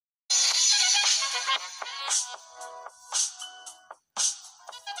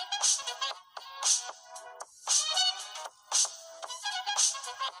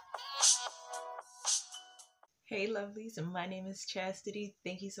Hey lovelies, my name is Chastity.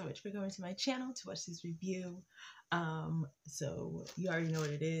 Thank you so much for coming to my channel to watch this review. So you already know what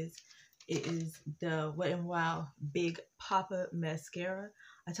it is. It is the Wet n Wild Big Poppa Mascara.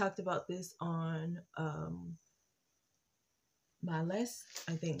 I talked about this on my last,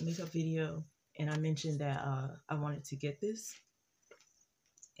 I think, makeup video, and I mentioned that I wanted to get this,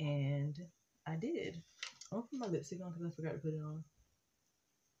 and I did. I'll put my lipstick on because I forgot to put it on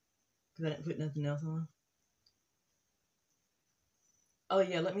because I didn't put nothing else on. Oh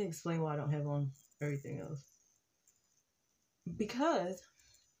yeah, let me explain why I don't have on everything else. Because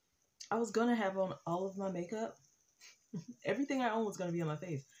I was gonna have on all of my makeup. Everything I own was gonna be on my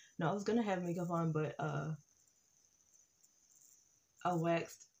face. No, I was gonna have makeup on, but I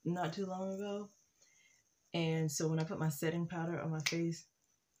waxed not too long ago. And so when I put my setting powder on my face,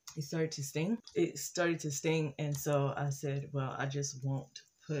 it started to sting. And so I said, well, I just won't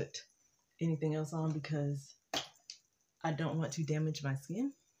put anything else on because I don't want to damage my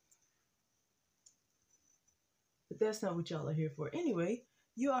skin. But that's not what y'all are here for. Anyway,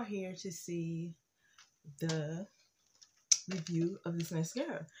 you are here to see the review of this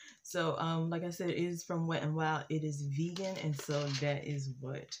mascara. So like I said, it is from Wet n Wild. It is vegan, and so that is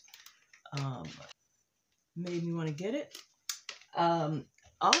what made me want to get it.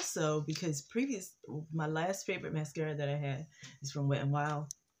 Also, because my last favorite mascara that I had is from Wet n Wild.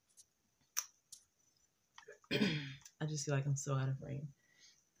 I just feel like I'm so out of frame.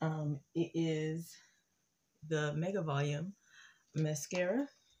 It is the Mega Volume Mascara.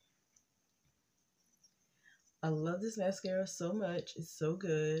 I love this mascara so much. It's so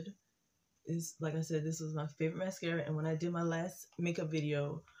good. It's like I said, this was my favorite mascara, and when I did my last makeup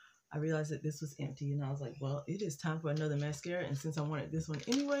video, I realized that this was empty, and I was like, well, it is time for another mascara, and since I wanted this one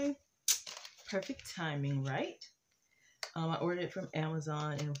anyway, perfect timing, right? I ordered it from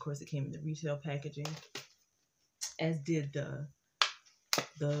Amazon, and of course it came in the retail packaging, as did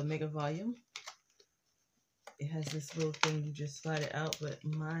the Mega Volume. It has this little thing, you just slide it out, but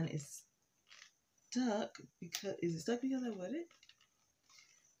mine is stuck because, is it stuck because I wet it?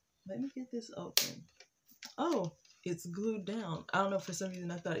 Let me get this open. Oh, it's glued down. I don't know, for some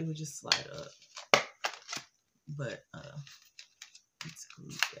reason I thought it would just slide up, but it's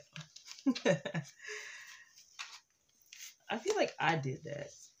glued down. I feel like I did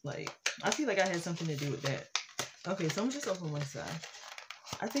that. Like, I feel like I had something to do with that. Okay, so I'm just open one side.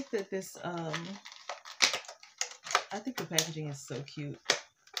 I think that this I think the packaging is so cute.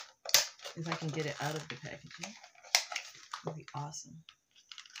 If I can get it out of the packaging, it would be awesome.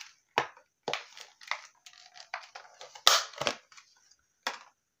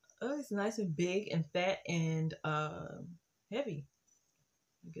 Oh, it's nice and big and fat and heavy.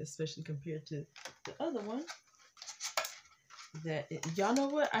 I guess especially compared to the other one. Y'all know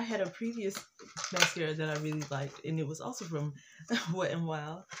what? I had a previous mascara that I really liked, and it was also from Wet n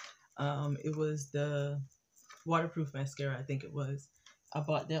Wild. It was the waterproof mascara, I think it was. I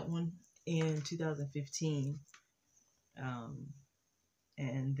bought that one in 2015.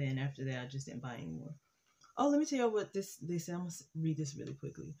 And then after that, I just didn't buy anymore. Oh, let me tell you what they say. I'm going to read this really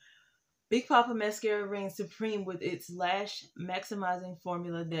quickly. Big Poppa Mascara reigns supreme with its lash maximizing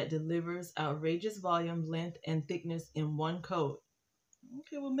formula that delivers outrageous volume, length, and thickness in one coat.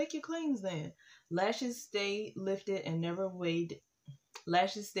 Okay, well, make your claims then. Lashes stay lifted and never weighed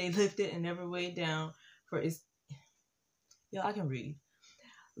down for its... Yeah, I can read.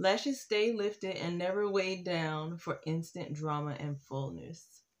 Lashes stay lifted and never weighed down for instant drama and fullness.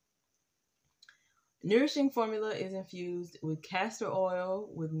 Nourishing formula is infused with castor oil,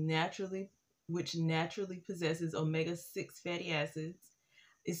 which naturally possesses omega-6 fatty acids,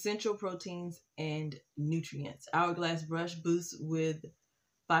 essential proteins, and nutrients. Hourglass brush boosts with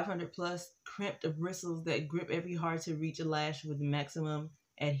 500 plus crimped bristles that grip every hard-to-reach lash with maximum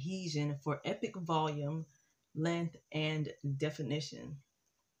adhesion for epic volume, length, and definition.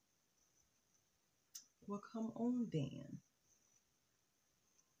 Well, come on then.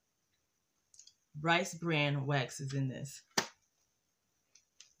 Rice brand wax is in this. I'm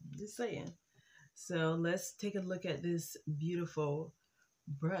just saying. So let's take a look at this beautiful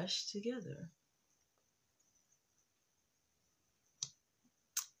brush together.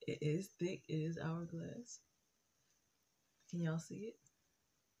 It is thick. It is hourglass. Can y'all see it?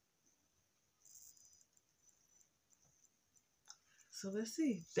 So let's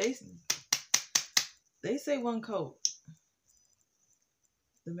see. They say one coat.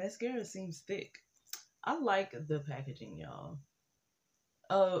 The mascara seems thick. I like the packaging, y'all.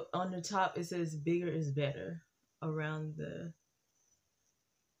 Oh, on the top it says bigger is better around the.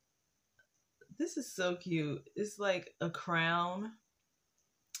 This is so cute. It's like a crown.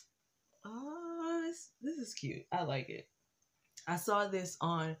 Oh, this is cute. I like it. I saw this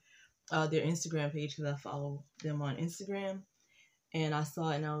on their Instagram page because I follow them on Instagram, and I saw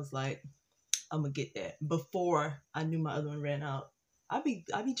it and I was like, I'm gonna get that before I knew my other one ran out. I be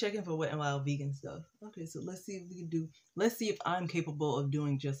checking for Wet n Wild vegan stuff. Okay, so let's see if we can do. Let's see if I'm capable of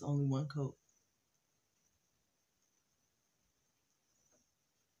doing just only one coat.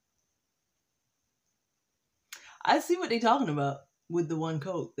 I see what they're talking about with the one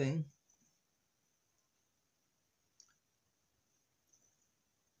coat thing.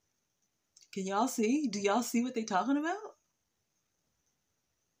 Can y'all see? Do y'all see what they're talking about?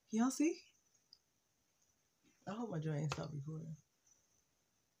 Can y'all see? I hope my joint ain't stop recording.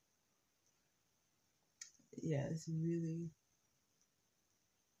 Yeah, it's really.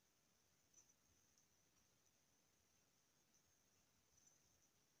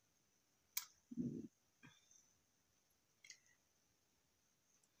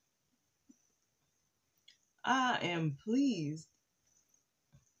 I am pleased.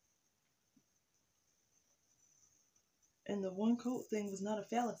 And the one coat thing was not a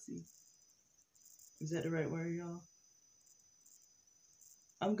fallacy. Is that the right word, y'all?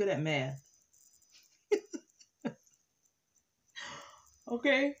 I'm good at math.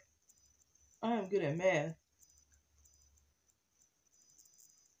 Okay? I am good at math.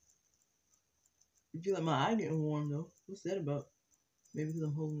 You feel like my eye getting warm though. What's that about? Maybe because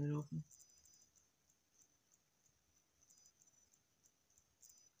I'm holding it open.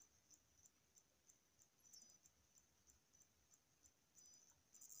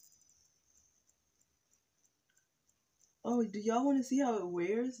 Oh, do y'all want to see how it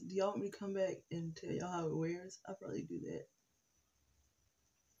wears? Do y'all want me to come back and tell y'all how it wears? I'll probably do that.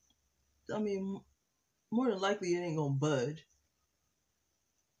 I mean, more than likely it ain't gonna budge.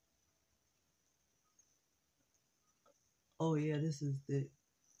 Oh yeah, this is thick.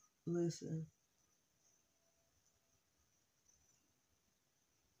 Listen.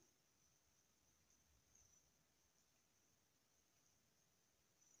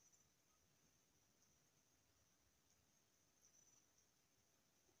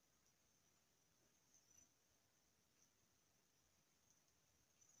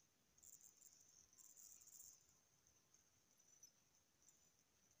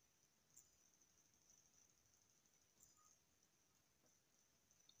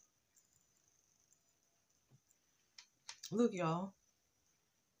 Look, y'all.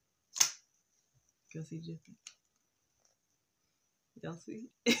 Y'all see different? Y'all see?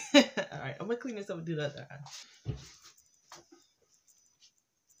 Alright, I'm gonna clean this up and do the other eye.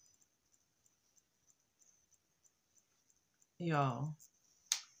 Y'all.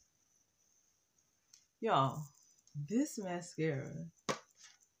 Y'all, this mascara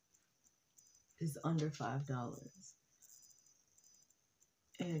is under $5.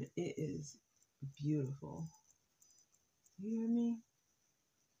 And it is beautiful. You hear me?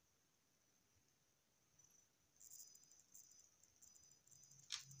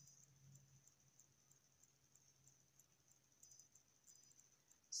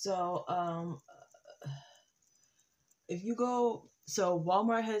 So, if you go, so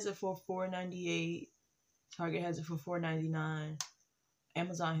Walmart has it for $4.98, Target has it for $4.99,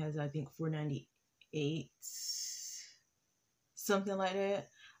 Amazon has it, I think $4.98, something like that.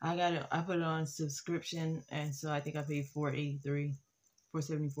 I put it on subscription, and so I think I paid $4.83,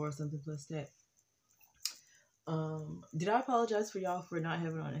 $4.74, something plus that. Did I apologize for y'all for not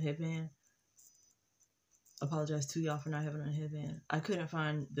having on a headband? Apologize to y'all for not having on a headband. I couldn't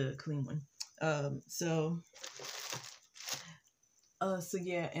find the clean one. So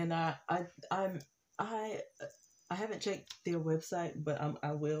yeah, and I haven't checked their website, but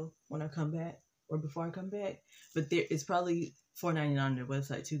I will when I come back or before I come back. But it's probably $4.99 on their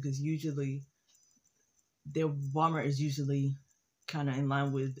website too, because usually their Walmart is usually kind of in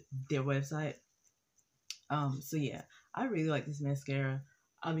line with their website. So yeah, I really like this mascara.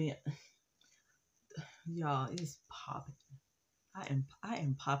 I mean, y'all, it's popping. I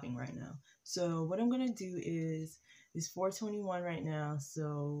am popping right now. So what I'm gonna do is it's 4:21 right now.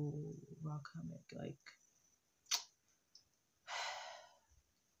 So I'll come back like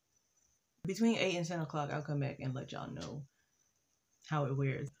between 8 and 10 o'clock. I'll come back and let y'all know how it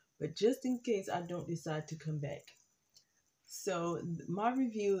wears. But just in case I don't decide to come back. So my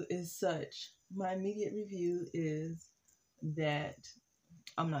review is such. My immediate review is that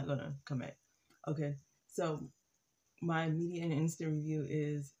I'm not gonna come back. Okay, so my immediate and instant review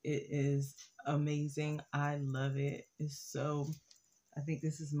is it is amazing. I love it. It's so I think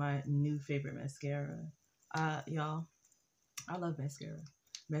this is my new favorite mascara. Y'all, I love mascara.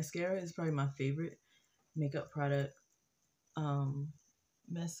 Mascara is probably my favorite makeup product.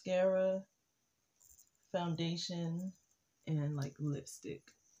 Mascara, foundation, and like lipstick,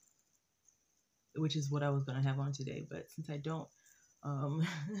 which is what I was gonna have on today, but since I don't, um,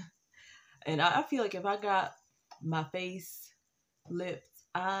 and I feel like if I got my face, lips,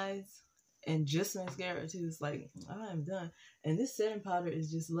 eyes, and just mascara too, it's like I am done. And this setting powder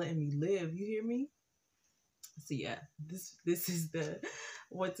is just letting me live. You hear me? So yeah, this is the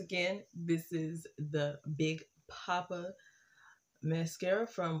once again this is the Big Poppa Mascara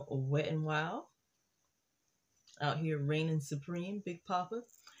from Wet n Wild. Out here reigning supreme, Big Poppa.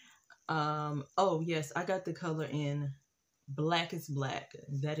 Oh yes, I got the color in Black is Black.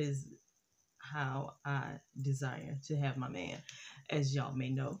 That is how I desire to have my man, as y'all may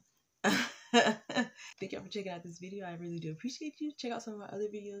know. Thank y'all for checking out this video. I really do appreciate you. Check out some of my other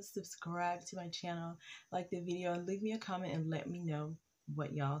videos. Subscribe to my channel, like the video, and leave me a comment and let me know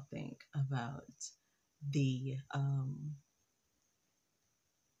what y'all think about the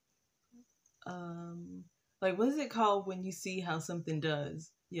like what is it called when you see how something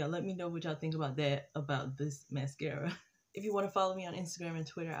does? Yeah, let me know what y'all think about that, about this mascara. If you want to follow me on Instagram and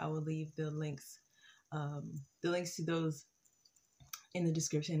Twitter, I will leave the links to those in the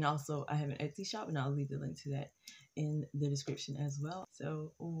description. Also, I have an Etsy shop, and I'll leave the link to that in the description as well.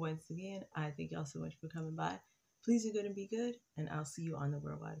 So once again, I thank y'all so much for coming by. Please do good and be good, and I'll see you on the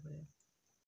World Wide Web.